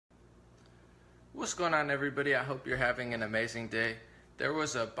What's going on, everybody? I hope you're having an amazing day. There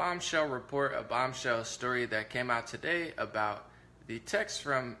was a bombshell report, a bombshell story that came out today about the text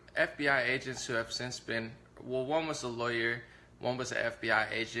from FBI agents who have since been, well, one was a lawyer, one was an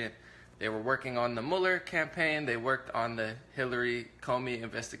FBI agent. They were working on the Mueller campaign, they worked on the Hillary Comey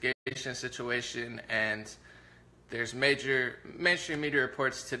investigation situation, and there's major mainstream media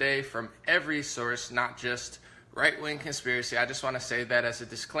reports today from every source, not just right-wing conspiracy. I just want to say that as a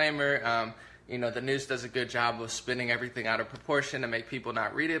disclaimer. The news does a good job of spinning everything out of proportion to make people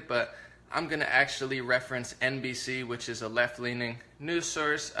not read it, but I'm going to actually reference NBC, which is a left-leaning news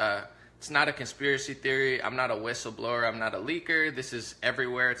source. It's not a conspiracy theory. I'm not a whistleblower. I'm not a leaker. This is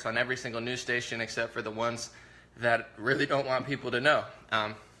everywhere. It's on every single news station except for the ones that really don't want people to know.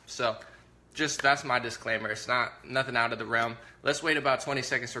 That's my disclaimer. It's nothing out of the realm. Let's wait about 20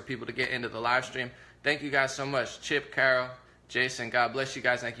 seconds for people to get into the live stream. Thank you guys so much. Chip, Carol, Jason, God bless you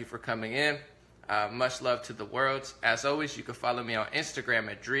guys. Thank you for coming in. Much love to the world. As always, you can follow me on Instagram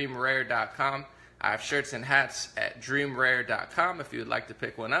at dreamrare.com. I have shirts and hats at dreamrare.com if you would like to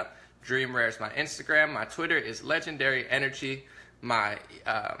pick one up. Dreamrare is my Instagram. My Twitter is Legendary Energy. My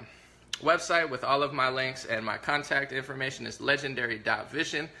website with all of my links and my contact information is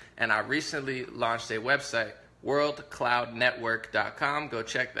legendary.vision. And I recently launched a website, worldcloudnetwork.com. Go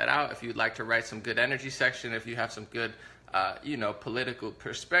check that out if you'd like to write some good energy section, if you have some good political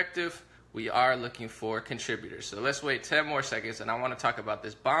perspective. We are looking for contributors. So let's wait 10 more seconds, and I want to talk about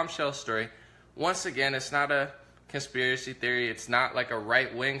this bombshell story. Once again, it's not a conspiracy theory. It's not like a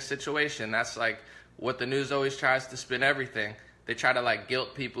right-wing situation. That's like what the news always tries to spin everything. They try to like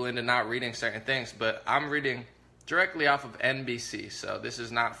guilt people into not reading certain things, but I'm reading directly off of NBC. So this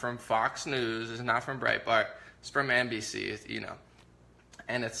is not from Fox News. It's not from Breitbart. It's from NBC,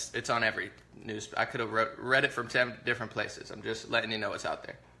 and it's on every news. I could have read it from 10 different places. I'm just letting you know what's out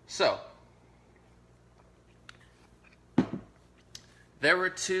there. So there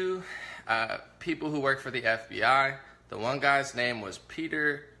were two people who worked for the FBI. The one guy's name was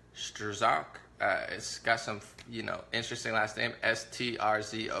Peter Strzok. It's got some, interesting last name,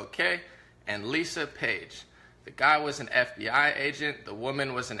 Strzok, and Lisa Page. The guy was an FBI agent. The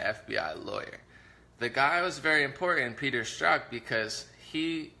woman was an FBI lawyer. The guy was very important, Peter Strzok, because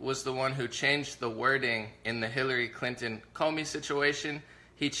he was the one who changed the wording in the Hillary Clinton Comey situation.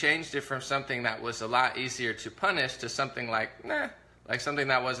 He changed it from something that was a lot easier to punish to something like something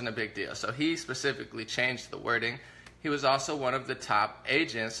that wasn't a big deal. So he specifically changed the wording. He was also one of the top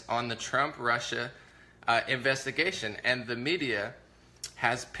agents on the Trump-Russia investigation. And the media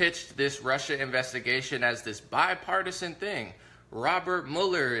has pitched this Russia investigation as this bipartisan thing. Robert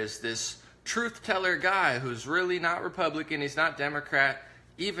Mueller is this truth-teller guy who's really not Republican. He's not Democrat,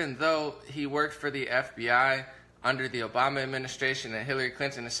 even though he worked for the FBI under the Obama administration and Hillary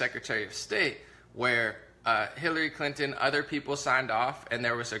Clinton as Secretary of State, where Hillary Clinton, other people signed off, and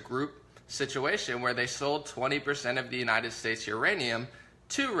there was a group situation where they sold 20% of the United States uranium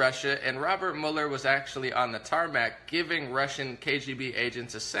to Russia, and Robert Mueller was actually on the tarmac giving Russian KGB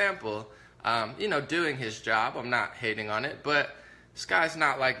agents a sample, doing his job. I'm not hating on it, but this guy's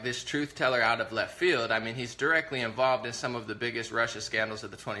not like this truth teller out of left field. I mean, he's directly involved in some of the biggest Russia scandals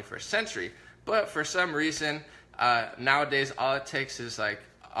of the 21st century, but for some reason, nowadays all it takes is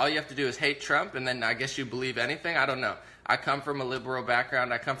all you have to do is hate Trump, and then I guess you believe anything. I don't know. I come from a liberal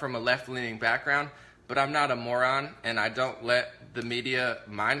background. I come from a left-leaning background, but I'm not a moron, and I don't let the media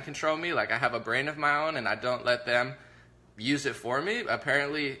mind control me. I have a brain of my own, and I don't let them use it for me.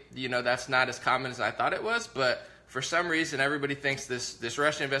 Apparently, that's not as common as I thought it was, but for some reason, everybody thinks this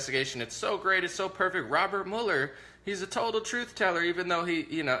Russia investigation, it's so great, it's so perfect. Robert Mueller, he's a total truth teller, even though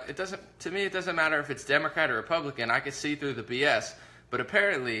it doesn't matter if it's Democrat or Republican. I could see through the BS. But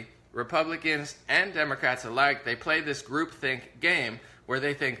apparently, Republicans and Democrats alike, they play this groupthink game where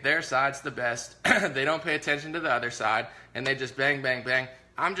they think their side's the best. They don't pay attention to the other side, and they just bang, bang, bang.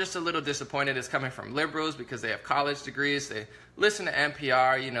 I'm just a little disappointed it's coming from liberals because they have college degrees. They listen to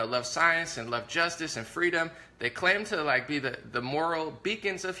NPR, love science and love justice and freedom. They claim to be the moral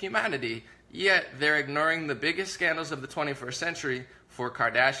beacons of humanity, yet they're ignoring the biggest scandals of the 21st century for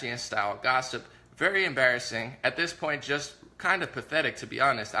Kardashian-style gossip. Very embarrassing. At this point, just kind of pathetic, to be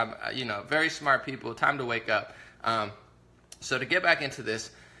honest. I'm, very smart people. Time to wake up. So to get back into this,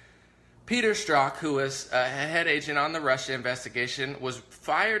 Peter Strzok, who was a head agent on the Russia investigation, was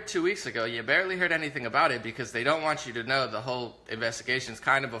fired 2 weeks ago. You barely heard anything about it because they don't want you to know the whole investigation's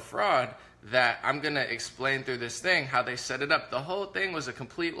kind of a fraud that I'm going to explain through this thing, how they set it up. The whole thing was a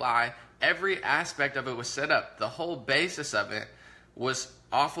complete lie. Every aspect of it was set up. The whole basis of it was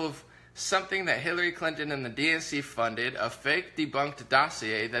off of something that Hillary Clinton and the DNC funded, a fake debunked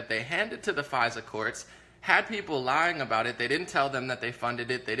dossier that they handed to the FISA courts, had people lying about it. They didn't tell them that they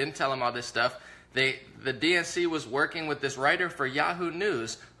funded it. They didn't tell them all this stuff. The DNC was working with this writer for Yahoo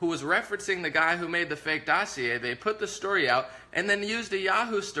News who was referencing the guy who made the fake dossier. They put the story out and then used a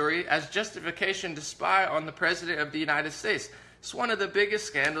Yahoo story as justification to spy on the President of the United States. It's one of the biggest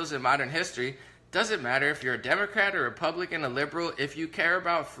scandals in modern history. Doesn't matter if you're a Democrat or Republican, a liberal, if you care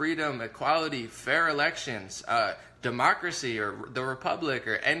about freedom, equality, fair elections, democracy, or the republic,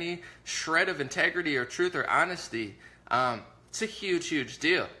 or any shred of integrity or truth or honesty, it's a huge, huge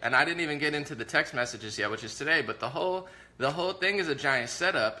deal. And I didn't even get into the text messages yet, which is today, but the whole thing is a giant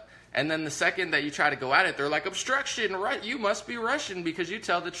setup. And then the second that you try to go at it, they're like, obstruction, right? You must be Russian because you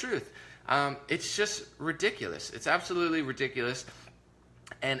tell the truth. It's just ridiculous. It's absolutely ridiculous.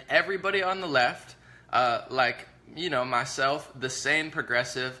 And everybody on the left, like, myself, the sane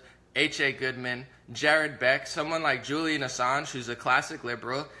progressive, H.A. Goodman, Jared Beck, someone like Julian Assange, who's a classic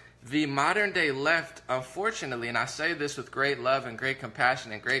liberal, the modern day left, unfortunately, and I say this with great love and great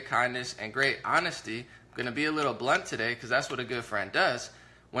compassion and great kindness and great honesty, I'm going to be a little blunt today because that's what a good friend does.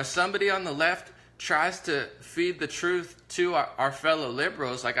 When somebody on the left tries to feed the truth to our fellow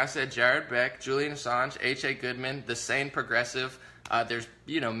liberals, like I said, Jared Beck, Julian Assange, H.A. Goodman, the sane progressive, there's,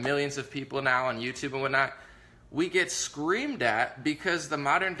 millions of people now on YouTube and whatnot, we get screamed at because the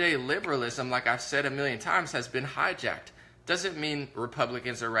modern day liberalism, like I've said a million times, has been hijacked. Doesn't mean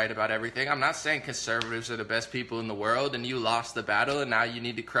Republicans are right about everything. I'm not saying conservatives are the best people in the world and you lost the battle and now you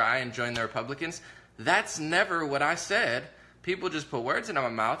need to cry and join the Republicans. That's never what I said. People just put words in my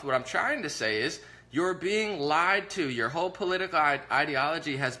mouth. What I'm trying to say is you're being lied to. Your whole political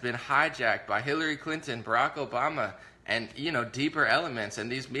ideology has been hijacked by Hillary Clinton, Barack Obama, and, deeper elements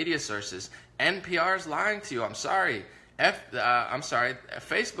and these media sources. NPR is lying to you. I'm sorry.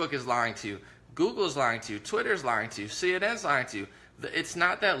 Facebook is lying to you. Google's lying to you. Twitter's lying to you. CNN's lying to you. It's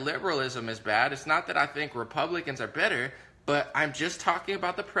not that liberalism is bad. It's not that I think Republicans are better, but I'm just talking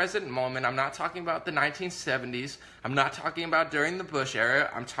about the present moment. I'm not talking about the 1970s. I'm not talking about during the Bush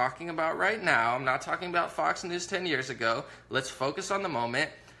era. I'm talking about right now. I'm not talking about Fox News 10 years ago. Let's focus on the moment.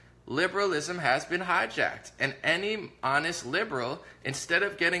 Liberalism has been hijacked. And any honest liberal, instead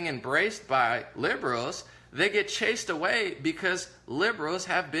of getting embraced by liberals, they get chased away because liberals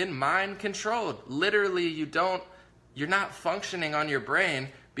have been mind controlled. Literally, you're not functioning on your brain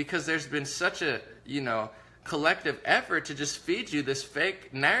because there's been such a, collective effort to just feed you this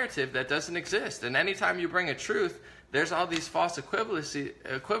fake narrative that doesn't exist. And anytime you bring a truth, there's all these false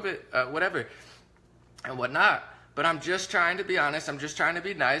whatever, and whatnot. But I'm just trying to be honest. I'm just trying to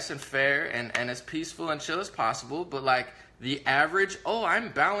be nice and fair and as peaceful and chill as possible. But like the average,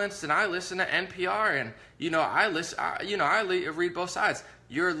 I'm balanced and I listen to NPR and, I read both sides.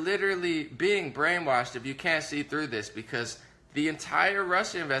 You're literally being brainwashed if you can't see through this because the entire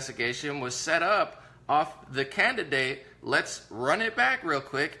Russia investigation was set up off the candidate. Let's run it back real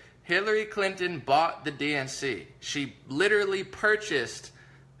quick. Hillary Clinton bought the DNC. She literally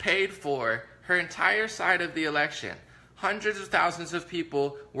paid for her entire side of the election. Hundreds of thousands of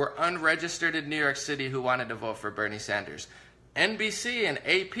people were unregistered in New York City who wanted to vote for Bernie Sanders. NBC and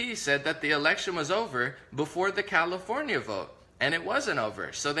AP said that the election was over before the California vote, and it wasn't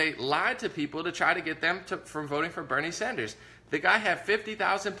over. So they lied to people to try to get them from voting for Bernie Sanders. The guy had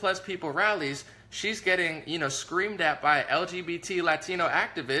 50,000 plus people rallies. She's getting, screamed at by LGBT Latino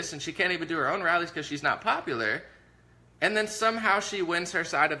activists, and she can't even do her own rallies because she's not popular. And then somehow she wins her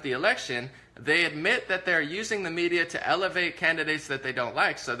side of the election. They admit that they're using the media to elevate candidates that they don't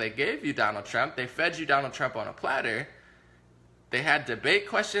like. So they gave you Donald Trump. They fed you Donald Trump on a platter. They had debate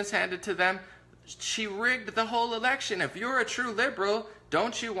questions handed to them. She rigged the whole election. If you're a true liberal,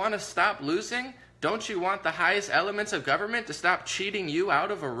 don't you want to stop losing? Don't you want the highest elements of government to stop cheating you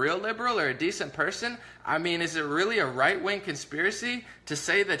out of a real liberal or a decent person? I mean, is it really a right-wing conspiracy to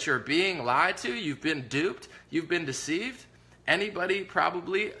say that you're being lied to? You've been duped? You've been deceived? Anybody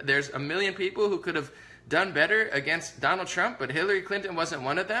probably, there's a million people who could have done better against Donald Trump, but Hillary Clinton wasn't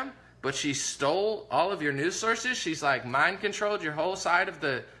one of them. But she stole all of your news sources. She's like mind-controlled your whole side of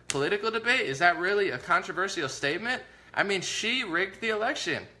the political debate. Is that really a controversial statement? I mean, she rigged the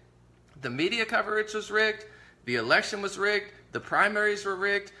election. The media coverage was rigged. The election was rigged. The primaries were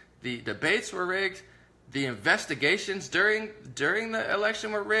rigged. The debates were rigged. The investigations during the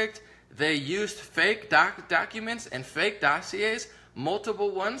election were rigged. They used fake documents and fake dossiers,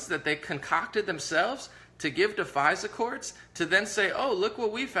 multiple ones that they concocted themselves to give to FISA courts to then say, oh, look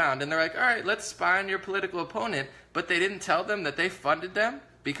what we found. And they're like, all right, let's spy on your political opponent. But they didn't tell them that they funded them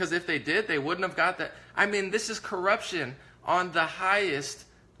because if they did, they wouldn't have got that. I mean, this is corruption on the highest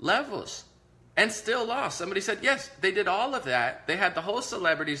levels and still lost. Somebody said, yes, they did all of that. They had the whole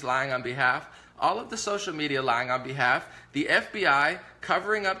celebrities lying on behalf, all of the social media lying on behalf, the FBI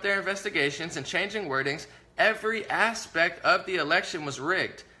covering up their investigations and changing wordings. Every aspect of the election was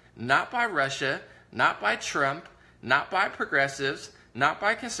rigged. Not by Russia, not by Trump, not by progressives, not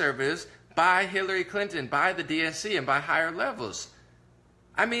by conservatives, by Hillary Clinton, by the DNC, and by higher levels.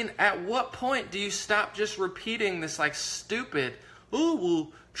 I mean, at what point do you stop just repeating this like stupid, oh,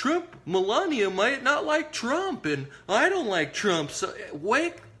 well, Trump, Melania might not like Trump, and I don't like Trump. So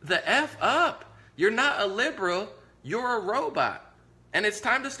wake the F up. You're not a liberal, you're a robot. And it's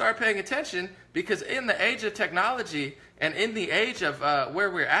time to start paying attention, because in the age of technology and in the age of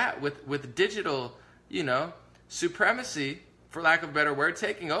where we're at with digital, supremacy, for lack of a better word,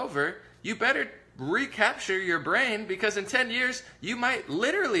 taking over, you better recapture your brain, because in 10 years, you might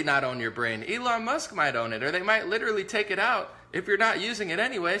literally not own your brain. Elon Musk might own it, or they might literally take it out if you're not using it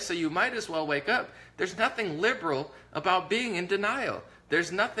anyway, so you might as well wake up. There's nothing liberal about being in denial.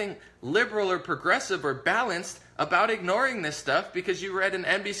 There's nothing liberal or progressive or balanced about ignoring this stuff because you read an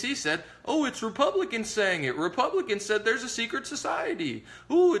NBC said, oh, it's Republicans saying it. Republicans said there's a secret society.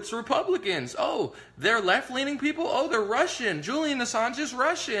 Oh, it's Republicans. Oh, they're left-leaning people. Oh, they're Russian. Julian Assange is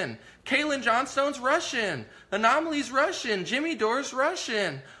Russian. Kaylin Johnstone's Russian. Anomaly's Russian. Jimmy Dore's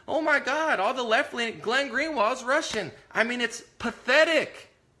Russian. Oh my God, all the left-leaning, Glenn Greenwald's Russian. I mean, it's pathetic.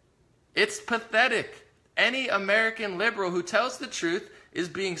 It's pathetic. Any American liberal who tells the truth is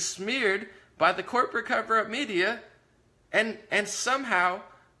being smeared by the corporate cover-up media, and somehow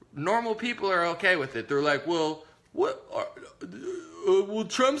normal people are okay with it. They're like, well, well,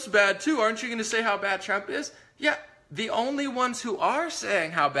 Trump's bad too. Aren't you going to say how bad Trump is? Yeah, the only ones who are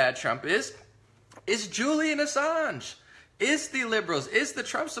saying how bad Trump is Julian Assange, is the liberals, is the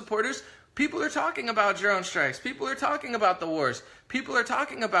Trump supporters. People are talking about drone strikes. People are talking about the wars. People are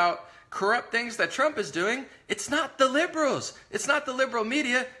talking about corrupt things that Trump is doing. It's not the liberals. It's not the liberal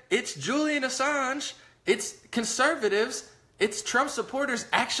media. It's Julian Assange. It's conservatives. It's Trump supporters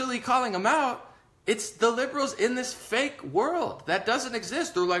actually calling him out. It's the liberals in this fake world that doesn't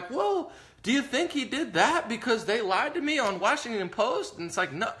exist. They're like, whoa, do you think he did that because they lied to me on Washington Post? And it's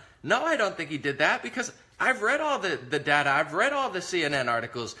like, no, I don't think he did that, because I've read all the data. I've read all the CNN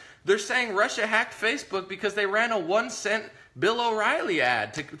articles. They're saying Russia hacked Facebook because they ran a 1-cent Bill O'Reilly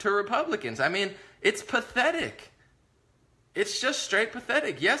ad to Republicans. I mean, it's pathetic. It's just straight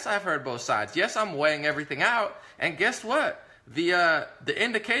pathetic. Yes, I've heard both sides. Yes, I'm weighing everything out. And guess what? The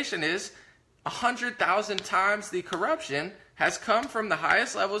indication is 100,000 times the corruption has come from the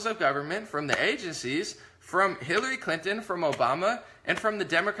highest levels of government, from the agencies, from Hillary Clinton, from Obama, and from the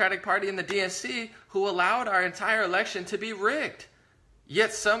Democratic Party and the DNC, who allowed our entire election to be rigged.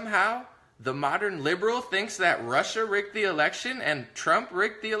 Yet somehow the modern liberal thinks that Russia rigged the election and Trump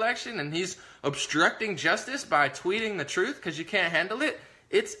rigged the election, and he's obstructing justice by tweeting the truth because you can't handle it.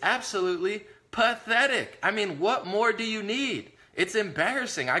 It's absolutely pathetic. I mean, what more do you need? It's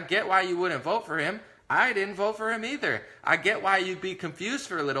embarrassing. I get why you wouldn't vote for him. I didn't vote for him either. I get why you'd be confused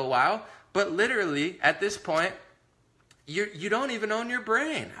for a little while, but literally at this point, you don't even own your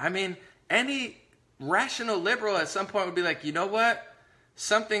brain. I mean, any rational liberal at some point would be like, you know what?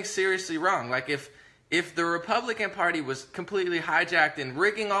 Something's seriously wrong. Like if the Republican Party was completely hijacked and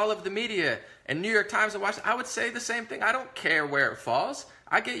rigging all of the media, and New York Times and Washington, I would say the same thing. I don't care where it falls.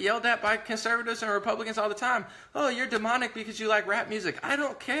 I get yelled at by conservatives and Republicans all the time. Oh, you're demonic because you like rap music. I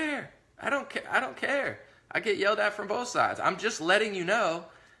don't care. I don't care. I get yelled at from both sides. I'm just letting you know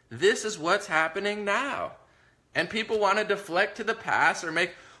this is what's happening now. And people want to deflect to the past or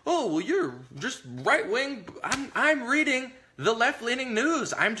make, oh, well, you're just right-wing. I'm reading the left-leaning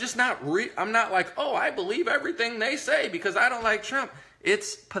news. I'm just not I'm not like, oh, I believe everything they say because I don't like Trump.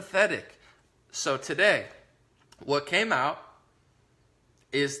 It's pathetic. So today, what came out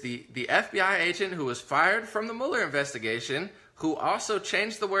is the FBI agent who was fired from the Mueller investigation, who also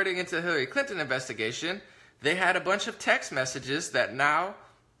changed the wording into the Hillary Clinton investigation. They had a bunch of text messages that now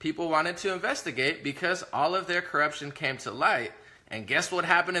people wanted to investigate because all of their corruption came to light. And guess what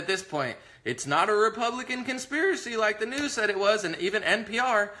happened at this point? It's not a Republican conspiracy like the news said it was, and even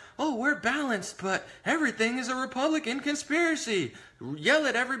NPR. Oh, we're balanced, but everything is a Republican conspiracy. Yell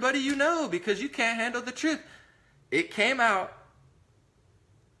at everybody you know because you can't handle the truth. It came out,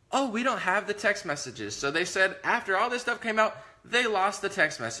 oh, we don't have the text messages. So they said after all this stuff came out, they lost the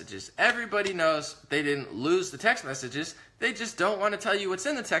text messages. Everybody knows they didn't lose the text messages. They just don't want to tell you what's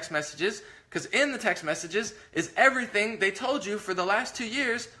in the text messages, because in the text messages is everything they told you for the last 2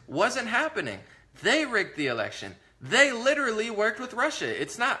 years wasn't happening. They rigged the election. They literally worked with Russia.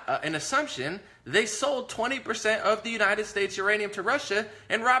 It's not an assumption. They sold 20% of the United States uranium to Russia,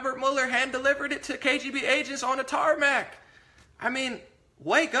 and Robert Mueller hand-delivered it to KGB agents on a tarmac. I mean,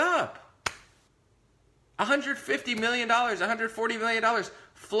 wake up. $150 million, $140 million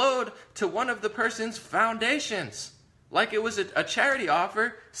flowed to one of the person's foundations, like it was a charity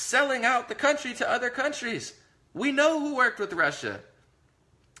offer, selling out the country to other countries. We know who worked with Russia.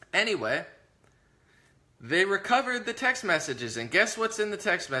 Anyway, they recovered the text messages, and guess what's in the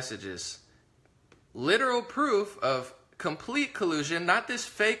text messages? Literal proof of complete collusion, not this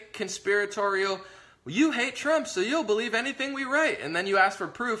fake conspiratorial, you hate Trump, so you'll believe anything we write. And then you ask for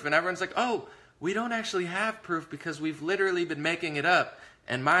proof, and everyone's like, oh, we don't actually have proof because we've literally been making it up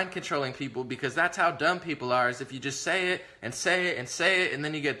and mind controlling people, because that's how dumb people are, is if you just say it and say it and say it, and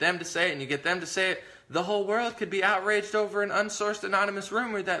then you get them to say it and you get them to say it, the whole world could be outraged over an unsourced anonymous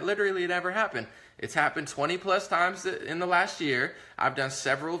rumor that literally never happened. It's happened 20 plus times in the last year. I've done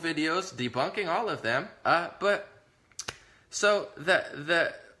several videos debunking all of them. So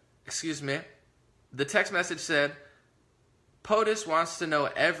the text message said, POTUS wants to know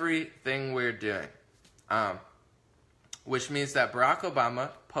everything we're doing. Which means that Barack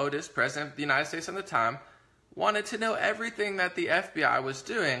Obama, POTUS, President of the United States at the time, wanted to know everything that the FBI was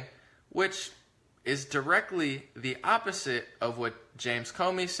doing, which is directly the opposite of what James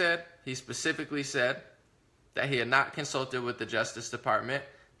Comey said. He specifically said that he had not consulted with the Justice Department.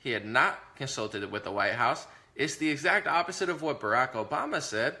 He had not consulted with the White House. It's the exact opposite of what Barack Obama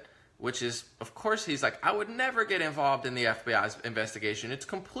said, which is, of course, he's like, I would never get involved in the FBI's investigation. It's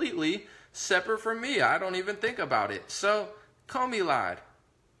completely separate from me. I don't even think about it. So Comey lied.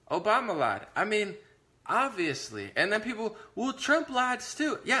 Obama lied. I mean, obviously. And then people, well, Trump lied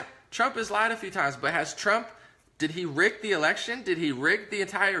too. Yeah, Trump has lied a few times, but has Trump, did he rig the election? Did he rig the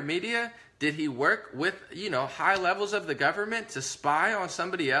entire media? Did he work with, high levels of the government to spy on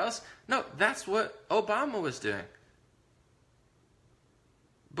somebody else? No, that's what Obama was doing.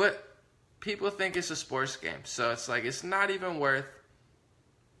 But people think it's a sports game. So it's like, it's not even worth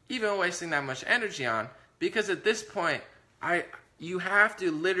even wasting that much energy on, because at this point, you have to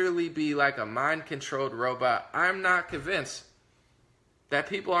literally be like a mind-controlled robot. I'm not convinced that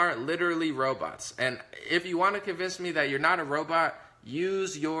people aren't literally robots. And if you want to convince me that you're not a robot,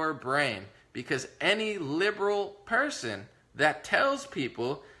 use your brain. Because any liberal person that tells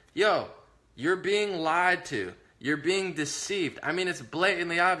people, yo, you're being lied to, you're being deceived. I mean, it's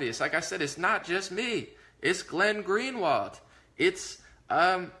blatantly obvious. Like I said, it's not just me. It's Glenn Greenwald. It's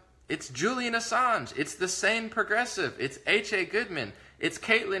Julian Assange. It's the Sane Progressive. It's H.A. Goodman. It's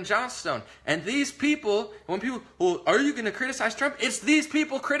Caitlin Johnstone. And these people, when people, well, are you going to criticize Trump? It's these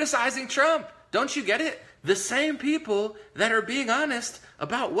people criticizing Trump. Don't you get it? The same people that are being honest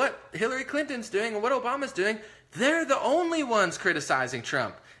about what Hillary Clinton's doing and what Obama's doing, they're the only ones criticizing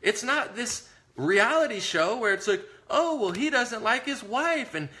Trump. It's not this reality show where it's like, oh, well, he doesn't like his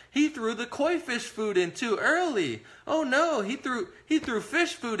wife and he threw the koi fish food in too early. Oh no, he threw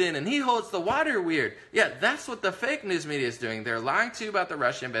fish food in and he holds the water weird. Yeah, that's what the fake news media is doing. They're lying to you about the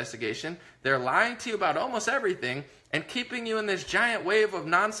Russia investigation. They're lying to you about almost everything and keeping you in this giant wave of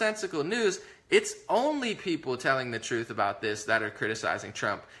nonsensical news. It's only people telling the truth about this that are criticizing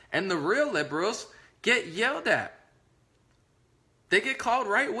Trump. And the real liberals get yelled at. They get called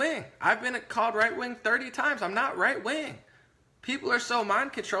right-wing. I've been called right-wing 30 times. I'm not right-wing. People are so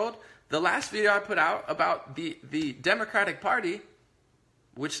mind-controlled. The last video I put out about the Democratic Party,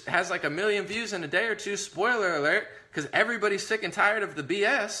 which has like 1 million views in a day or two, spoiler alert, because everybody's sick and tired of the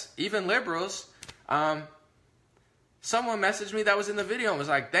BS, even liberals. Someone messaged me that was in the video and was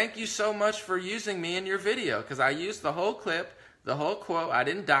like, thank you so much for using me in your video, because I used the whole clip, the whole quote. I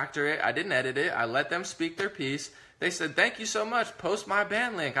didn't doctor it. I didn't edit it. I let them speak their piece. They said, thank you so much. Post my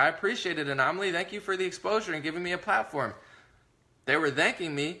band link. I appreciate it, Anomaly. Thank you for the exposure and giving me a platform. They were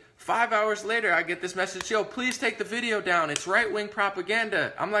thanking me. 5 hours later, I get this message, yo, please take the video down. It's right-wing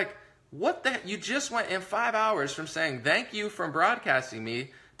propaganda. I'm like, what the heck? You just went in 5 hours from saying thank you for broadcasting me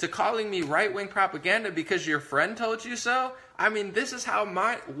to calling me right-wing propaganda because your friend told you so? I mean, this is how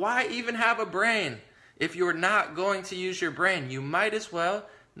why even have a brain? If you're not going to use your brain, you might as well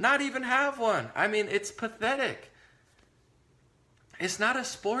not even have one. I mean, it's pathetic. It's not a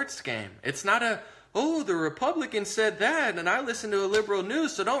sports game. It's not a, oh, the Republicans said that, and I listen to a liberal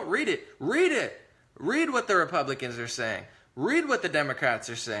news, so don't read it. Read it. Read what the Republicans are saying. Read what the Democrats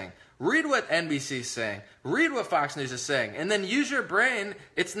are saying. Read what NBC's saying. Read what Fox News is saying. And then use your brain.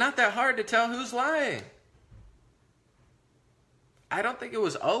 It's not that hard to tell who's lying. I don't think it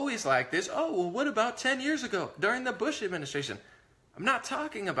was always like this. Oh, well, what about 10 years ago during the Bush administration? I'm not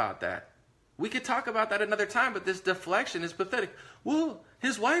talking about that. We could talk about that another time, but this deflection is pathetic. Well,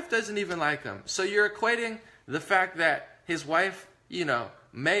 his wife doesn't even like him. So you're equating the fact that his wife, you know,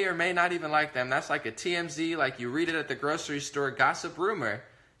 may or may not even like them. That's like a TMZ, like you read it at the grocery store, gossip rumor.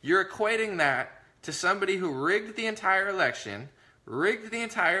 You're equating that to somebody who rigged the entire election, rigged the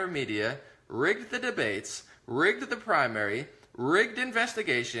entire media, rigged the debates, rigged the primary, rigged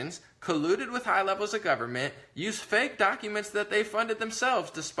investigations, colluded with high levels of government, used fake documents that they funded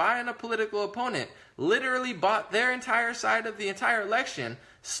themselves to spy on a political opponent, literally bought their entire side of the entire election,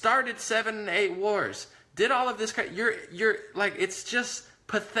 started 7 and 8 wars, did all of this. You're like, it's just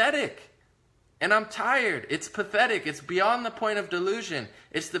pathetic. And I'm tired. It's pathetic. It's beyond the point of delusion.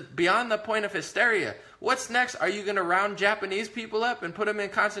 It's beyond the point of hysteria. What's next? Are you going to round Japanese people up and put them in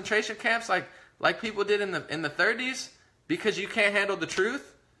concentration camps like people did in the 30s because you can't handle the truth?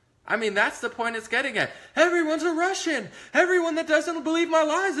 I mean, that's the point it's getting at. Everyone's a Russian. Everyone that doesn't believe my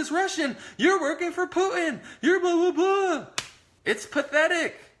lies is Russian. You're working for Putin. You're blah, blah, blah. It's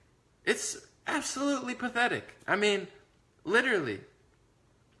pathetic. It's absolutely pathetic. I mean, literally.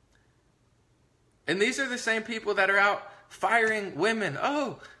 And these are the same people that are out firing women.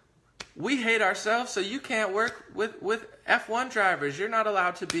 Oh, we hate ourselves, so you can't work with F1 drivers. You're not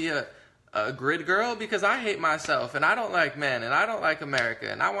allowed to be a grid girl because I hate myself and I don't like men and I don't like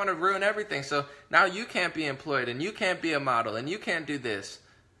America and I want to ruin everything. So now you can't be employed and you can't be a model and you can't do this.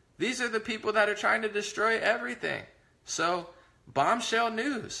 These are the people that are trying to destroy everything. So, bombshell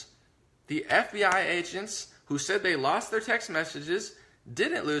news. The FBI agents who said they lost their text messages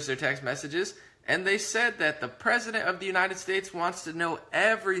didn't lose their text messages, and they said that the President of the United States wants to know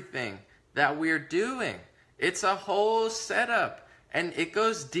everything that we're doing. It's a whole setup, and it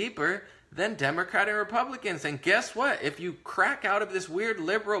goes deeper than Democrat and Republicans. And guess what? If you crack out of this weird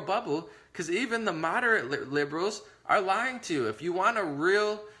liberal bubble, because even the moderate liberals are lying to you. If you want a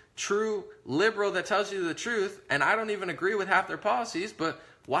real, true liberal that tells you the truth, and I don't even agree with half their policies, but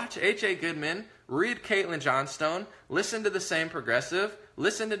watch H.A. Goodman, read Caitlin Johnstone, listen to the same progressive,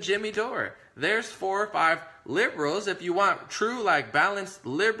 listen to Jimmy Dore. There's 4 or 5 liberals. If you want true, like, balanced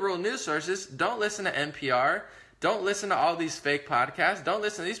liberal news sources, don't listen to NPR. Don't listen to all these fake podcasts. Don't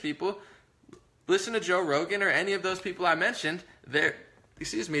listen to these people. Listen to Joe Rogan or any of those people I mentioned. They're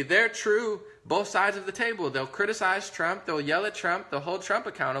true both sides of the table. They'll criticize Trump. They'll yell at Trump. They'll hold Trump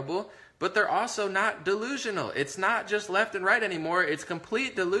accountable. But they're also not delusional. It's not just left and right anymore. It's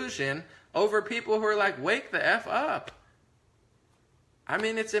complete delusion over people who are like, wake the F up. I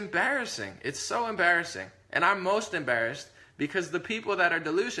mean, it's embarrassing. It's so embarrassing. And I'm most embarrassed because the people that are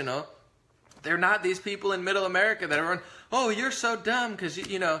delusional, they're not these people in middle America that are, oh, you're so dumb because,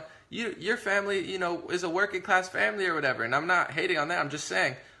 your family, is a working class family or whatever. And I'm not hating on that. I'm just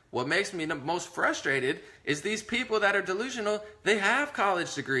saying what makes me the most frustrated is these people that are delusional, they have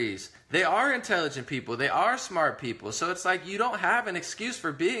college degrees. They are intelligent people. They are smart people. So it's like you don't have an excuse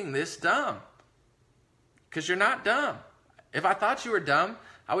for being this dumb because you're not dumb. If I thought you were dumb,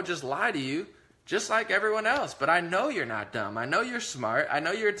 I would just lie to you just like everyone else. But I know you're not dumb. I know you're smart. I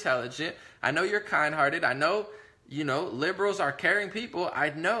know you're intelligent. I know you're kind-hearted. I know, liberals are caring people. I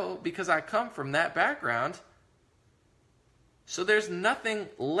know because I come from that background. So there's nothing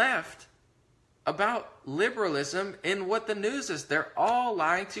left about liberalism in what the news is. They're all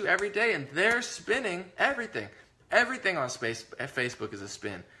lying to you every day, and they're spinning everything. Everything on Facebook is a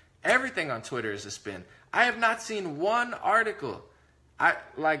spin. Everything on Twitter is a spin. I have not seen one article.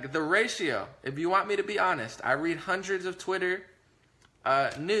 Like the ratio, if you want me to be honest, I read hundreds of Twitter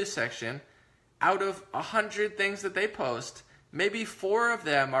news section. Out of 100 things that they post, maybe 4 of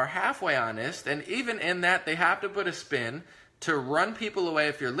them are halfway honest, and even in that, they have to put a spin to run people away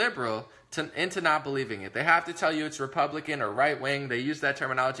if you're liberal into not believing it. They have to tell you it's Republican or right-wing. They use that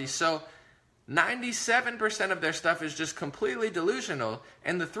terminology. So 97% of their stuff is just completely delusional,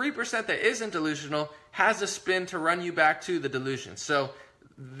 and the 3% that isn't delusional has a spin to run you back to the delusion. So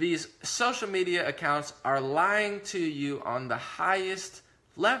these social media accounts are lying to you on the highest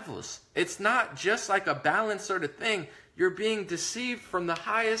levels. It's not just like a balanced sort of thing. You're being deceived from the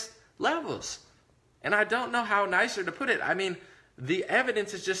highest levels. And I don't know how nicer to put it. I mean, the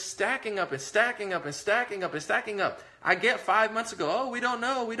evidence is just stacking up and stacking up and stacking up and stacking up. I get 5 months ago, oh, we don't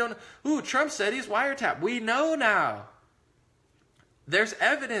know. Ooh, Trump said he's wiretapped. We know now. There's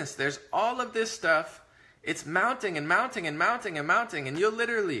evidence. There's all of this stuff. It's mounting and mounting and mounting and mounting. And you'll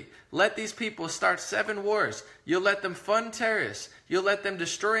literally let these people start 7 wars. You'll let them fund terrorists. You'll let them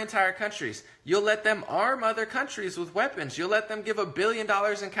destroy entire countries. You'll let them arm other countries with weapons. You'll let them give $1 billion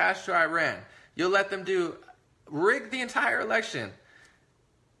in cash to Iran. You'll let them rig the entire election.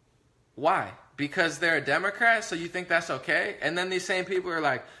 Why? because they're a Democrat, so you think that's okay? And then these same people are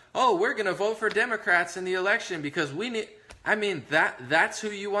like, oh, we're going to vote for Democrats in the election because we need... I mean, that's who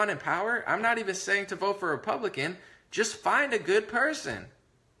you want in power? I'm not even saying to vote for a Republican. Just find a good person.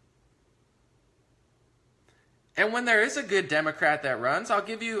 And when there is a good Democrat that runs, I'll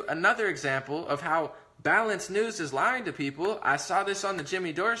give you another example of how balanced news is lying to people. I saw this on the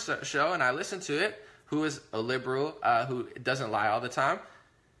Jimmy Dore show, and I listened to it, who is a liberal, who doesn't lie all the time.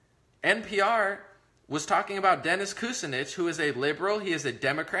 NPR was talking about Dennis Kucinich, who is a liberal. He is a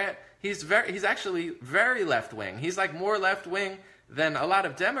Democrat. He's actually very left-wing. He's like more left-wing than a lot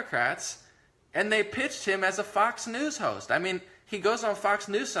of Democrats. And they pitched him as a Fox News host. I mean, he goes on Fox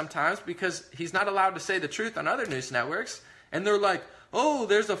News sometimes because he's not allowed to say the truth on other news networks. And they're like, oh,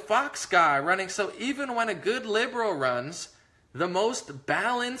 there's a Fox guy running. So even when a good liberal runs, the most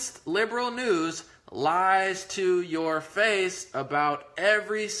balanced liberal news lies to your face about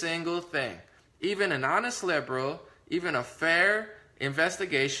every single thing. Even an honest liberal, even a fair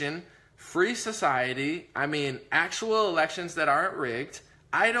investigation, free society, I mean, actual elections that aren't rigged.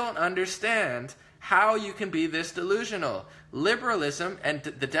 I don't understand how you can be this delusional. Liberalism and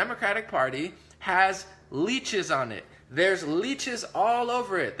the Democratic Party has leeches on it. There's leeches all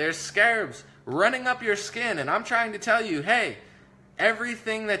over it. There's scarabs running up your skin. And I'm trying to tell you, hey,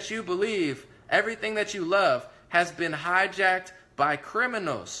 everything that you believe, everything that you love has been hijacked by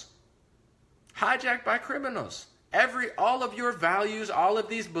criminals. Hijacked by criminals. All of your values, all of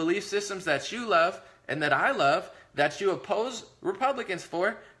these belief systems that you love and that I love, that you oppose Republicans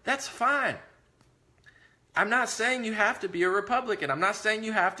for, that's fine. I'm not saying you have to be a Republican. I'm not saying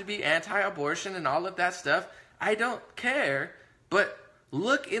you have to be anti-abortion and all of that stuff. I don't care. But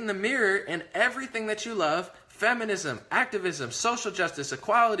look in the mirror and everything that you love, feminism, activism, social justice,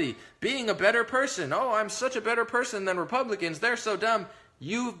 equality, being a better person. Oh, I'm such a better person than Republicans. They're so dumb.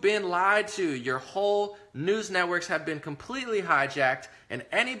 You've been lied to. Your whole news networks have been completely hijacked, and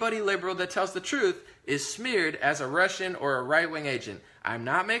anybody liberal that tells the truth is smeared as a Russian or a right-wing agent. I'm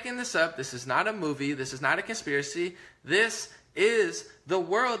not making this up. This is not a movie. This is not a conspiracy. This is the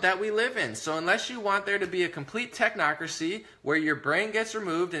world that we live in. So unless you want there to be a complete technocracy where your brain gets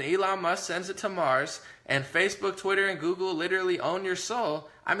removed and Elon Musk sends it to Mars and Facebook, Twitter, and Google literally own your soul,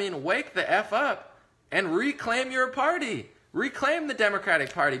 I mean, wake the F up and reclaim your party. Reclaim the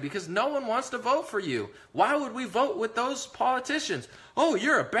Democratic Party because no one wants to vote for you. Why would we vote with those politicians? Oh,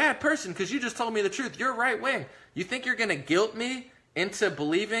 you're a bad person because you just told me the truth. You're right wing. You think you're going to guilt me into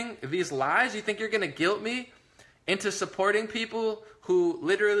believing these lies? You think you're going to guilt me into supporting people who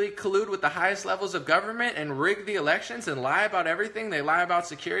literally collude with the highest levels of government and rig the elections and lie about everything? They lie about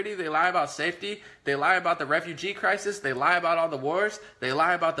security. They lie about safety. They lie about the refugee crisis. They lie about all the wars. They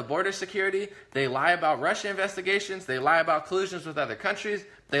lie about the border security. They lie about Russia investigations. They lie about collusions with other countries.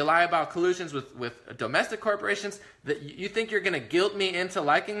 They lie about collusions with domestic corporations. You think you're going to guilt me into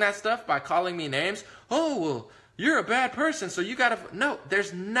liking that stuff by calling me names? Oh, well, you're a bad person, so you got to... No,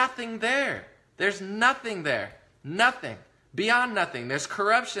 there's nothing there. There's nothing there. Nothing. Beyond nothing. There's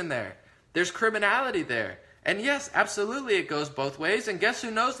corruption there. There's criminality there. And yes, absolutely it goes both ways. And guess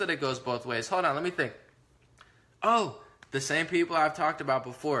who knows that it goes both ways? Hold on, let me think. Oh, the same people I've talked about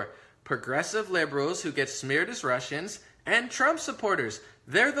before. Progressive liberals who get smeared as Russians and Trump supporters.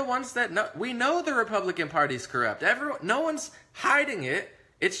 They're the ones that know. We know the Republican Party's corrupt. No one's hiding it.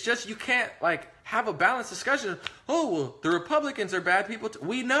 It's just you can't have a balanced discussion. Oh, well, the Republicans are bad people.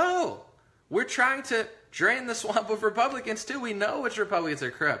 We know. We're trying to drain the swamp of Republicans too. We know which Republicans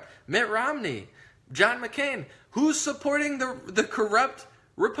are corrupt. Mitt Romney, John McCain. Who's supporting the corrupt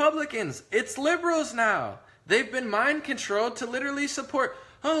Republicans? It's liberals now. They've been mind controlled to literally support.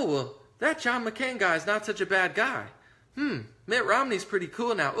 Oh, well, that John McCain guy is not such a bad guy. Mitt Romney's pretty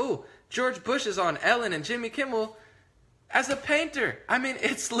cool now. Ooh, George Bush is on Ellen and Jimmy Kimmel as a painter. I mean,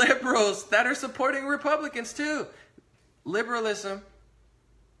 it's liberals that are supporting Republicans too. Liberalism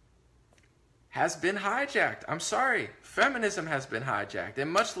has been hijacked. I'm sorry. Feminism has been hijacked.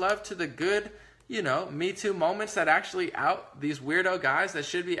 And much love to the good, Me Too moments that actually out these weirdo guys that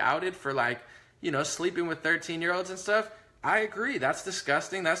should be outed for sleeping with 13-year-olds and stuff. I agree. That's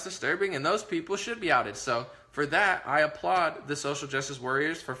disgusting. That's disturbing. And those people should be outed. So for that, I applaud the social justice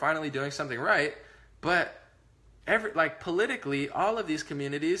warriors for finally doing something right. But politically, all of these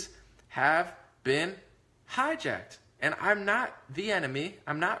communities have been hijacked. And I'm not the enemy.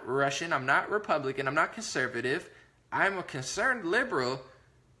 I'm not Russian. I'm not Republican. I'm not conservative. I'm a concerned liberal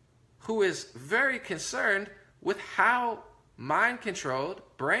who is very concerned with how mind-controlled,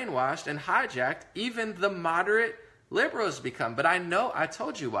 brainwashed, and hijacked even the moderate liberals become. But I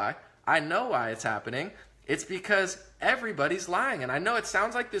told you why. I know why it's happening. It's because everybody's lying. And I know it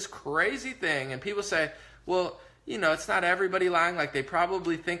sounds like this crazy thing, and people say, well, you know, it's not everybody lying. Like, they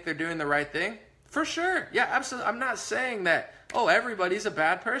probably think they're doing the right thing. For sure. Yeah, absolutely. I'm not saying that, oh, everybody's a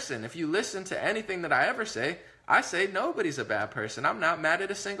bad person. If you listen to anything that I ever say, I say nobody's a bad person. I'm not mad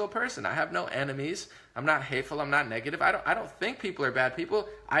at a single person. I have no enemies. I'm not hateful. I'm not negative. I don't think people are bad people.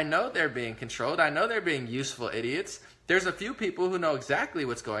 I know they're being controlled. I know they're being useful idiots. There's a few people who know exactly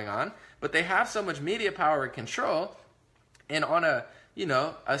what's going on, but they have so much media power and control. And on a, you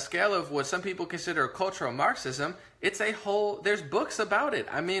know, a scale of what some people consider cultural Marxism, it's a whole, there's books about it.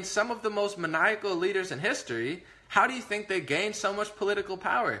 I mean, some of the most maniacal leaders in history, how do you think they gained so much political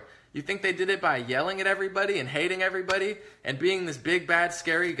power? You think they did it by yelling at everybody and hating everybody and being this big, bad,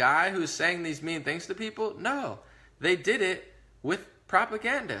 scary guy who's saying these mean things to people? No. They did it with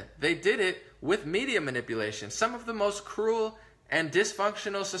propaganda. They did it with media manipulation. Some of the most cruel and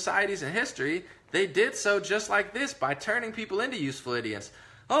dysfunctional societies in history, they did so just like this, by turning people into useful idiots.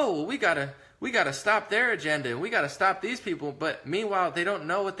 Oh, well, we gotta stop their agenda and we gotta stop these people. But meanwhile, they don't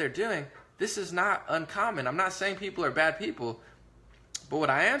know what they're doing. This is not uncommon. I'm not saying people are bad people. But what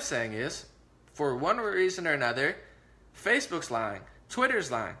I am saying is, for one reason or another, Facebook's lying,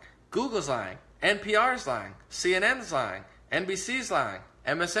 Twitter's lying, Google's lying, NPR's lying, CNN's lying, NBC's lying,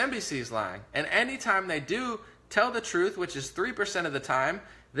 MSNBC's lying. And anytime they do tell the truth, which is 3% of the time,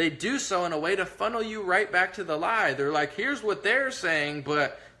 they do so in a way to funnel you right back to the lie. They're like, here's what they're saying,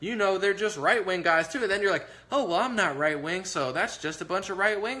 but you know, they're just right-wing guys too. And then you're like, oh, well, I'm not right-wing, so that's just a bunch of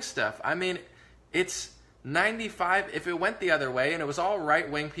right-wing stuff. I mean, it's 95, if it went the other way and it was all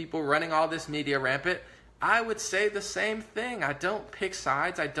right-wing people running all this media rampant, I would say the same thing. I don't pick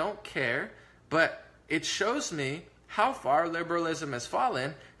sides. I don't care. But it shows me how far liberalism has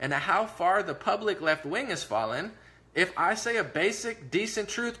fallen and how far the public left wing has fallen. If I say a basic, decent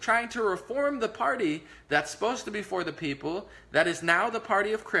truth trying to reform the party that's supposed to be for the people, that is now the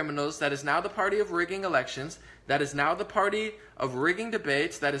party of criminals, that is now the party of rigging elections, that is now the party of rigging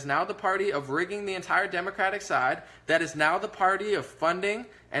debates, that is now the party of rigging the entire Democratic side, that is now the party of funding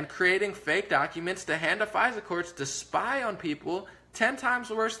and creating fake documents to hand to FISA courts to spy on people, 10 times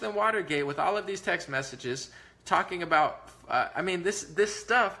worse than Watergate, with all of these text messages talking about, this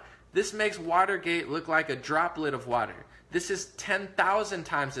stuff. This makes Watergate look like a droplet of water. This is 10,000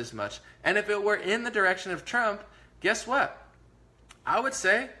 times as much. And if it were in the direction of Trump, guess what? I would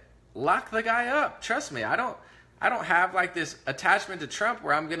say, lock the guy up. Trust me, I don't have like this attachment to Trump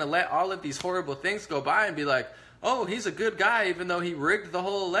where I'm going to let all of these horrible things go by and be like, oh, he's a good guy even though he rigged the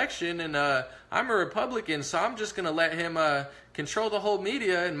whole election, and I'm a Republican, so I'm just going to let him control the whole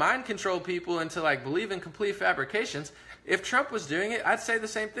media and mind control people into like believing complete fabrications. If Trump was doing it, I'd say the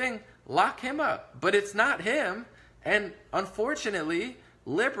same thing. Lock him up. But it's not him. And unfortunately,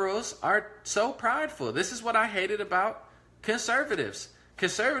 liberals are so prideful. This is what I hated about conservatives.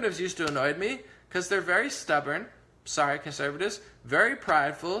 Conservatives used to annoy me because they're very stubborn. Sorry, conservatives. Very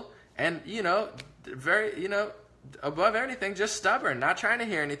prideful. And, above anything, just stubborn. Not trying to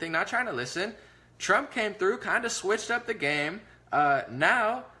hear anything. Not trying to listen. Trump came through, kind of switched up the game.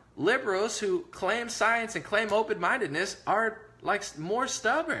 Now, liberals who claim science and claim open-mindedness are like more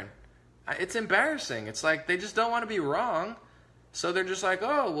stubborn. It's embarrassing. It's like they just don't want to be wrong. So they're just like,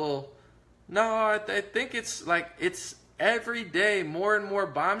 oh, well, no, I think it's like it's every day more and more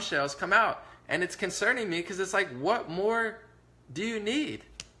bombshells come out. And it's concerning me because it's like, what more do you need?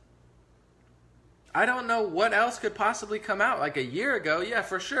 I don't know what else could possibly come out. Like a year ago, yeah,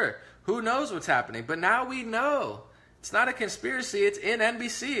 for sure. Who knows what's happening? But now we know. It's not a conspiracy. It's in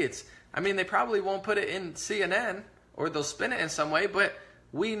NBC. They probably won't put it in CNN or they'll spin it in some way, but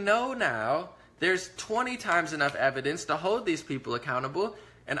we know now there's 20 times enough evidence to hold these people accountable,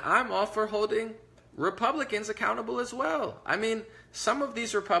 and I'm all for holding Republicans accountable as well. Some of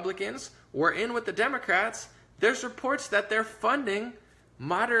these Republicans were in with the Democrats. There's reports that they're funding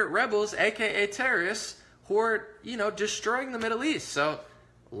moderate rebels, aka terrorists, who are, destroying the Middle East. So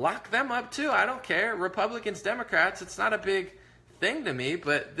lock them up too. I don't care. Republicans, Democrats, it's not a big thing to me,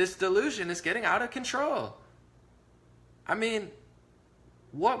 but this delusion is getting out of control.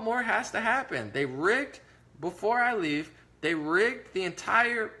 What more has to happen? They rigged, before I leave, they rigged the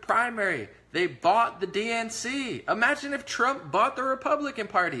entire primary. They bought the DNC. Imagine if Trump bought the Republican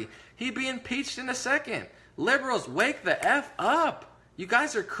Party. He'd be impeached in a second. Liberals, wake the F up. You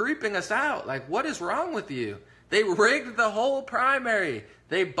guys are creeping us out. Like, what is wrong with you? They rigged the whole primary.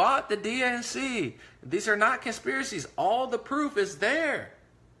 They bought the DNC. These are not conspiracies. All the proof is there.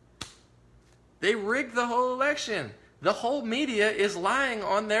 They rigged the whole election. the whole media is lying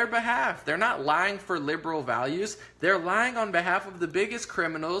on their behalf. They're not lying for liberal values. They're lying on behalf of the biggest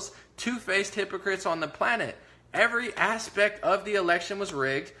criminals, two-faced hypocrites on the planet. Every aspect of the election was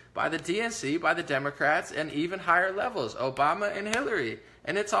rigged by the DNC, by the Democrats, and even higher levels, Obama and Hillary.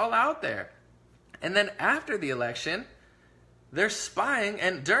 And it's all out there. And then after the election, they're spying,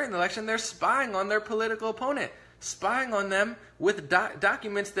 and during the election, they're spying on their political opponent, spying on them with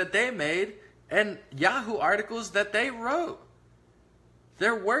documents that they made and Yahoo articles that they wrote.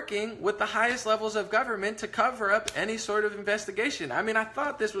 They're working with the highest levels of government to cover up any sort of investigation. I mean, I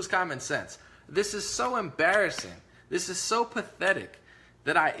thought this was common sense. This is so embarrassing. This is so pathetic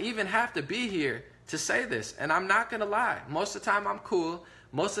that I even have to be here to say this. And I'm not going to lie. Most of the time I'm cool.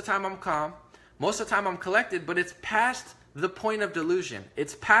 Most of the time I'm calm. Most of the time I'm collected, but it's past the point of delusion.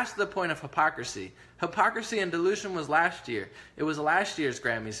 It's past the point of hypocrisy. Hypocrisy and delusion was last year. It was last year's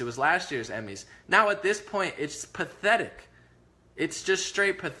Grammys. It was last year's Emmys. Now at this point, it's pathetic. It's just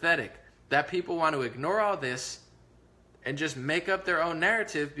straight pathetic that people want to ignore all this and just make up their own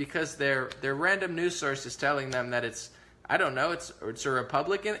narrative because their random news source is telling them that it's, I don't know, it's a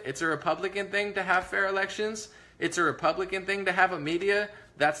Republican thing to have fair elections. It's a Republican thing to have a media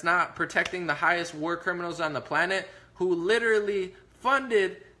that's not protecting the highest war criminals on the planet, who literally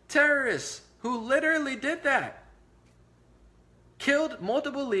funded terrorists, who literally did that. Killed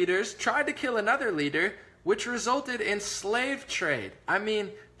multiple leaders, tried to kill another leader, which resulted in slave trade. I mean,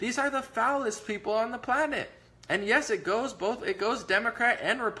 these are the foulest people on the planet. And yes, it goes Democrat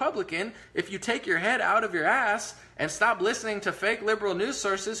and Republican if you take your head out of your ass and stop listening to fake liberal news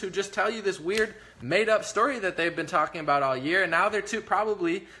sources who just tell you this weird made-up story that they've been talking about all year, and now they're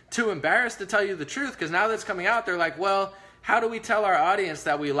probably too embarrassed to tell you the truth, because now that's coming out, they're like, well, how do we tell our audience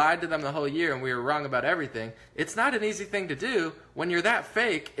that we lied to them the whole year and we were wrong about everything? It's not an easy thing to do. When you're that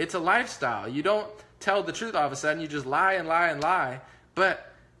fake, it's a lifestyle. You don't tell the truth all of a sudden. You just lie and lie and lie.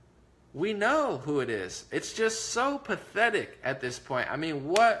 But we know who it is. It's just so pathetic at this point. I mean,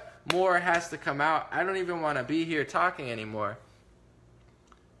 what more has to come out? I don't even want to be here talking anymore.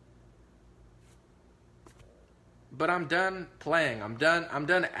 But I'm done playing. I'm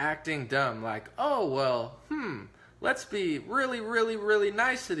done acting dumb. Like, oh, well, let's be really, really, really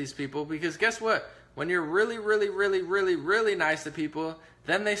nice to these people, because guess what? When you're really, really, really, really, really nice to people,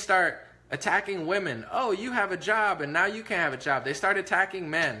 then they start attacking women. Oh, you have a job and now you can't have a job. They start attacking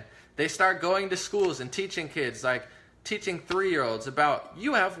men. They start going to schools and teaching kids, like teaching 3-year-olds about,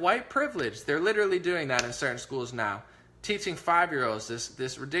 you have white privilege. They're literally doing that in certain schools now. Teaching 5-year-olds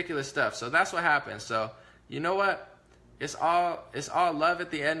this ridiculous stuff. So that's what happens. So, you know what? It's all love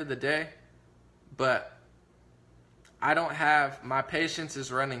at the end of the day. But I don't have, my patience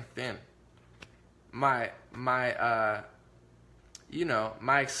is running thin. My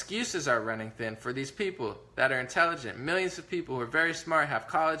excuses are running thin for these people that are intelligent. Millions of people who are very smart, have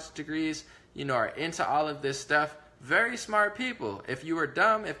college degrees, are into all of this stuff. Very smart people. If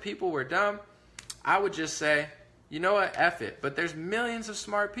people were dumb, I would just say, you know what, F it. But there's millions of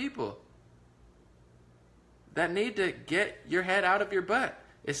smart people that need to get your head out of your butt.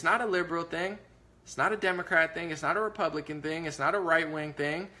 It's not a liberal thing. It's not a Democrat thing. It's not a Republican thing. It's not a right-wing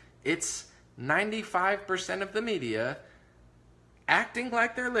thing. It's 95% of the media acting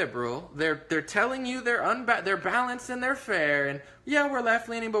like they're liberal. They're telling you they're balanced and they're fair, and yeah, we're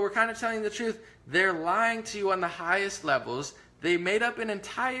left-leaning, but we're kind of telling you the truth. They're lying to you on the highest levels. They made up an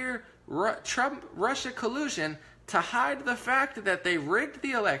entire Trump-Russia collusion to hide the fact that they rigged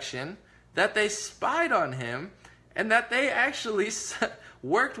the election, that they spied on him, and that they actually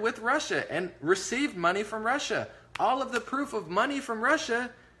worked with Russia and received money from Russia. All of the proof of money from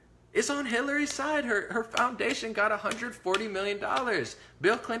Russia is on Hillary's side. Her foundation got $140 million.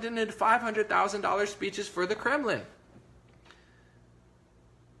 Bill Clinton did $500,000 speeches for the Kremlin.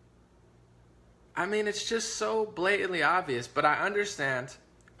 I mean, it's just so blatantly obvious, but I understand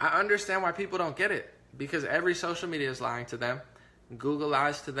why people don't get it, because every social media is lying to them. Google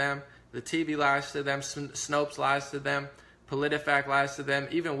lies to them. The TV lies to them. Snopes lies to them. PolitiFact lies to them.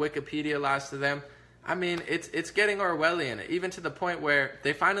 Even Wikipedia lies to them. I mean, it's getting Orwellian, even to the point where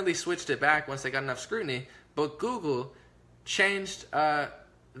they finally switched it back once they got enough scrutiny. But Google changed the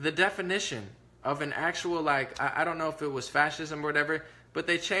definition of an actual, I don't know if it was fascism or whatever, but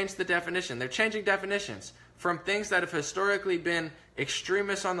they changed the definition. They're changing definitions from things that have historically been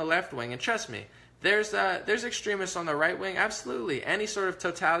extremists on the left wing. And trust me, there's extremists on the right wing. Absolutely. Any sort of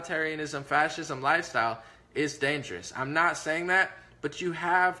totalitarianism, fascism lifestyle is dangerous. I'm not saying that, but you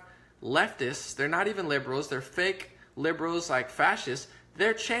have leftists. They're not even liberals. They're fake liberals, like fascists.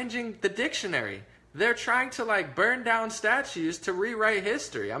 They're changing the dictionary. They're trying to burn down statues to rewrite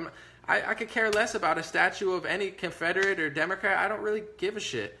history. I could care less about a statue of any Confederate or Democrat. I don't really give a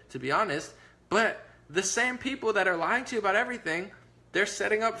shit, to be honest. But the same people that are lying to you about everything, they're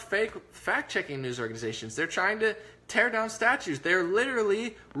setting up fake fact-checking news organizations. They're trying to tear down statues. They're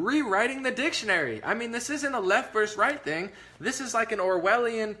literally rewriting the dictionary. I mean, this isn't a left versus right thing. This is like an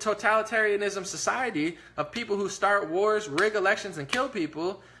Orwellian totalitarianism society of people who start wars, rig elections, and kill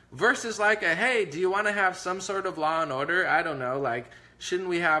people, versus like a, hey, do you want to have some sort of law and order? I don't know, like, shouldn't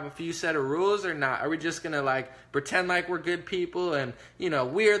we have a few set of rules or not? Are we just going to like pretend like we're good people and, you know,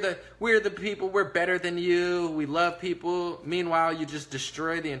 we're the people, we're better than you, we love people. Meanwhile, you just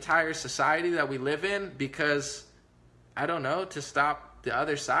destroy the entire society that we live in because, I don't know, to stop the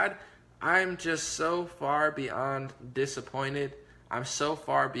other side. I'm just so far beyond disappointed. I'm so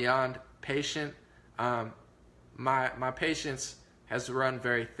far beyond patient. My patience has run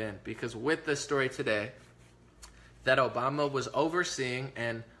very thin because with the story today, that Obama was overseeing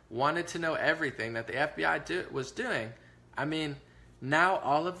and wanted to know everything that the FBI was doing. I mean, now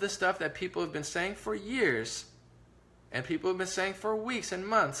all of the stuff that people have been saying for years and people have been saying for weeks and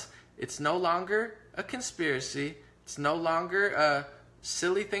months, it's no longer a conspiracy. It's no longer a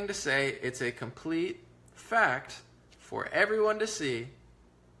silly thing to say. It's a complete fact for everyone to see.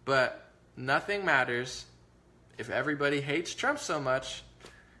 But nothing matters if everybody hates Trump so much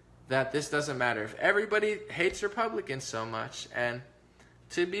that this doesn't matter. If everybody hates Republicans so much, and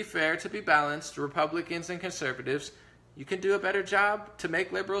to be fair, to be balanced, Republicans and conservatives, you can do a better job to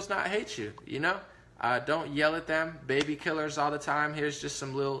make liberals not hate you, you know? Don't yell at them, baby killers all the time. Here's just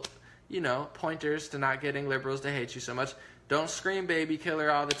some little, you know, pointers to not getting liberals to hate you so much. Don't scream baby killer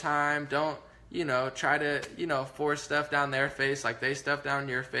all the time. Don't, you know, try to, you know, force stuff down their face like they stuff down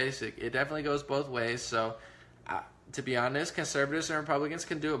your face. It definitely goes both ways, so to be honest, conservatives and Republicans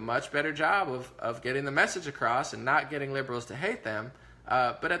can do a much better job of getting the message across and not getting liberals to hate them.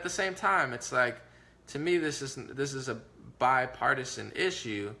 But at the same time, it's like, to me, this is a bipartisan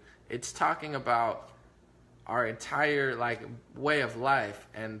issue. It's talking about our entire like way of life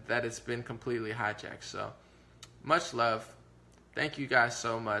and that it's been completely hijacked. So much love. Thank you guys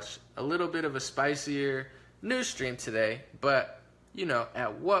so much. A little bit of a spicier news stream today, but you know,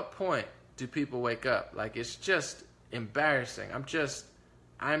 at what point do people wake up? Like, it's just embarrassing.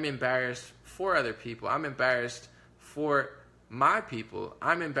 I'm embarrassed for other people. I'm embarrassed for my people.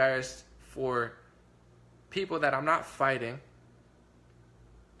 I'm embarrassed for people that I'm not fighting.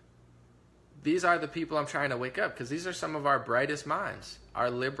 These are the people I'm trying to wake up because these are some of our brightest minds, our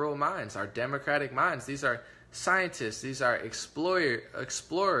liberal minds, our democratic minds. These are scientists. These are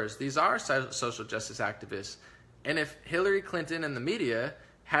explorers. These are social justice activists. And if Hillary Clinton and the media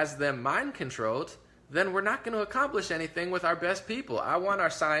has them mind controlled, then we're not going to accomplish anything with our best people. I want our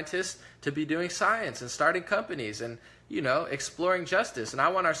scientists to be doing science and starting companies and, you know, exploring justice. And I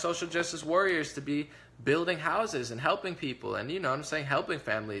want our social justice warriors to be building houses and helping people and, you know what I'm saying, helping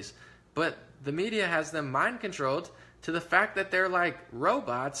families. But the media has them mind controlled to the fact that they're like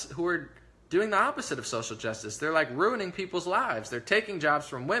robots who are doing the opposite of social justice. They're like ruining people's lives. They're taking jobs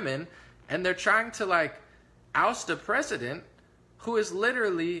from women and they're trying to like oust a president who is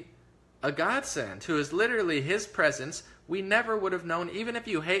literally a godsend, who is literally his presence. We never would have known, even if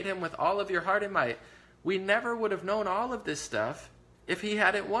you hate him with all of your heart and might, we never would have known all of this stuff if he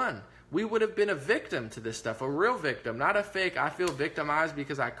hadn't won. We would have been a victim to this stuff, a real victim, not a fake, I feel victimized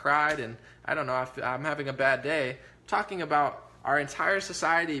because I cried and I don't know, I'm having a bad day. I'm talking about our entire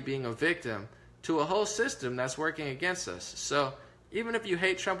society being a victim to a whole system that's working against us. So even if you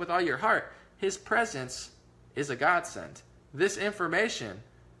hate Trump with all your heart, his presence is a godsend. This information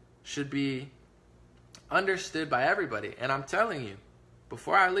should be understood by everybody. And I'm telling you,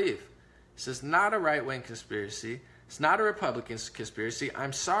 before I leave, this is not a right-wing conspiracy. It's not a Republican conspiracy.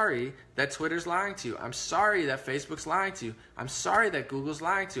 I'm sorry that Twitter's lying to you. I'm sorry that Facebook's lying to you. I'm sorry that Google's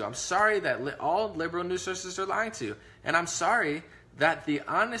lying to you. I'm sorry that all liberal news sources are lying to you. And I'm sorry that the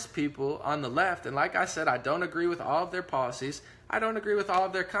honest people on the left, and like I said, I don't agree with all of their policies. I don't agree with all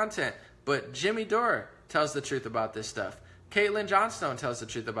of their content. But Jimmy Dore tells the truth about this stuff. Caitlin Johnstone tells the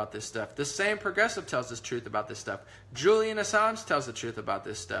truth about this stuff. The same progressive tells the truth about this stuff. Julian Assange tells the truth about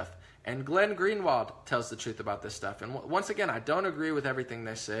this stuff. And Glenn Greenwald tells the truth about this stuff. And once again, I don't agree with everything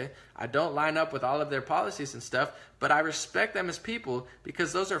they say. I don't line up with all of their policies and stuff, but I respect them as people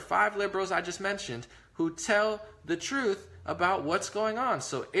because those are 5 liberals I just mentioned who tell the truth about what's going on.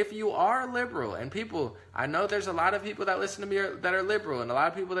 So if you are liberal, and people, I know there's a lot of people that listen to me that are liberal and a lot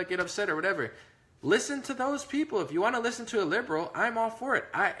of people that get upset or whatever. Listen to those people. If you want to listen to a liberal, I'm all for it.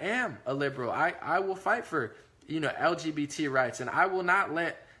 I am a liberal. I will fight for, you know, LGBT rights, and I will not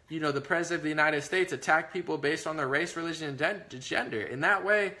let, you know, the president of the United States attack people based on their race, religion, and gender. In that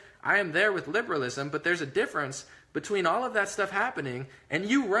way, I am there with liberalism, but there's a difference between all of that stuff happening and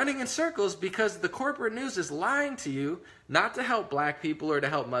you running in circles because the corporate news is lying to you, not to help black people or to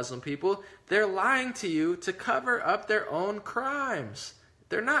help Muslim people. They're lying to you to cover up their own crimes.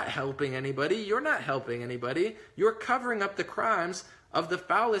 They're not helping anybody. You're not helping anybody. You're covering up the crimes of the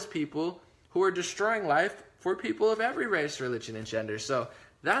foulest people who are destroying life for people of every race, religion, and gender. So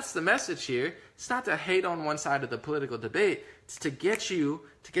that's the message here. It's not to hate on one side of the political debate. It's to get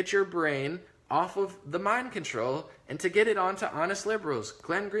your brain off of the mind control and to get it onto honest liberals.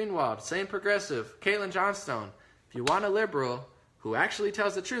 Glenn Greenwald, Sane Progressive, Caitlin Johnstone. If you want a liberal who actually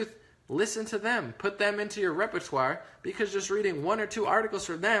tells the truth, listen to them. Put them into your repertoire, because just reading 1 or 2 articles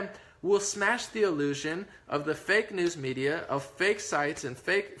from them will smash the illusion of the fake news media, of fake sites and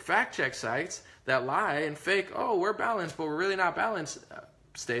fake fact-check sites that lie and fake, oh, we're balanced, but we're really not balanced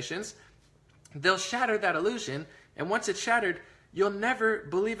stations. They'll shatter that illusion, and once it's shattered, you'll never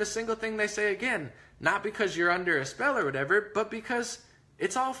believe a single thing they say again. Not because you're under a spell or whatever, but because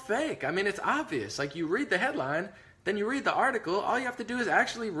it's all fake. I mean, it's obvious. Like, you read the headline, then you read the article. All you have to do is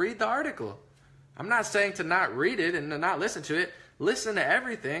actually read the article. I'm not saying to not read it and to not listen to it. Listen to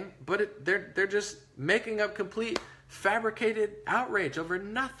everything, but they're just making up complete fabricated outrage over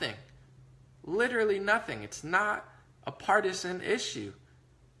nothing. Literally nothing. It's not a partisan issue.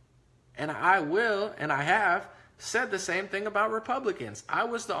 And I will, and I have, said the same thing about Republicans. I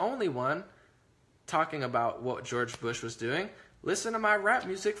was the only one talking about what George Bush was doing. Listen to my rap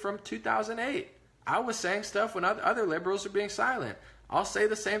music from 2008. I was saying stuff when other liberals are being silent. I'll say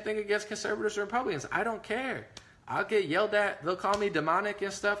the same thing against conservatives and Republicans. I don't care. I'll get yelled at. They'll call me demonic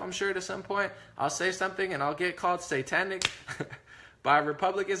and stuff, I'm sure, at some point. I'll say something and I'll get called satanic by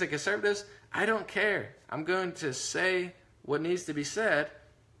Republicans and conservatives. I don't care. I'm going to say what needs to be said,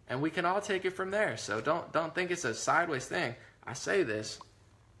 and we can all take it from there. So don't think it's a sideways thing. I say this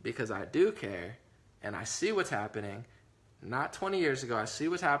because I do care, and I see what's happening. Not 20 years ago, I see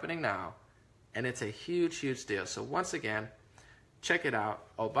what's happening now, and it's a huge, huge deal. So once again, check it out.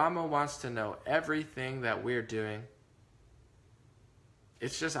 Obama wants to know everything that we're doing.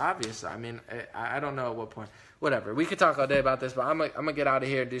 It's just obvious. I mean, I don't know at what point. Whatever. We could talk all day about this, but I'm going to get out of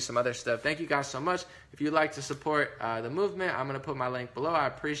here and do some other stuff. Thank you guys so much. If you'd like to support the movement, I'm going to put my link below. I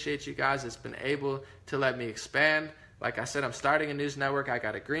appreciate you guys. It's been able to let me expand. Like I said, I'm starting a news network. I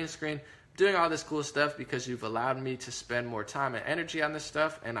got a green screen. I'm doing all this cool stuff because you've allowed me to spend more time and energy on this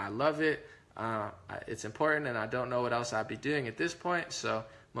stuff, and I love it. It's important, and I don't know what else I'd be doing at this point. So I'm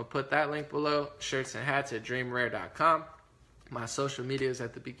going to put that link below. Shirts and hats at dreamrare.com. My social media is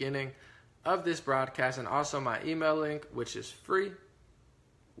at the beginning of this broadcast, and also my email link, which is free,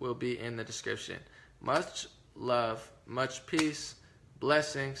 will be in the description. Much love, much peace,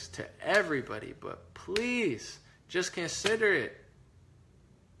 blessings to everybody, but please just consider it.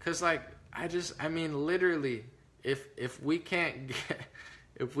 Because, like, I mean, literally, if we can't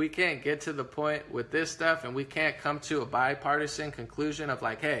get to the point with this stuff, and we can't come to a bipartisan conclusion of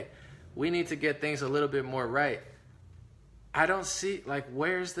like, hey, we need to get things a little bit more right, I don't see, like,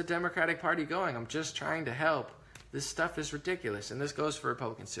 where's the Democratic Party going? I'm just trying to help. This stuff is ridiculous, and this goes for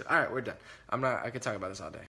Republicans too. All right, we're done. I could talk about this all day.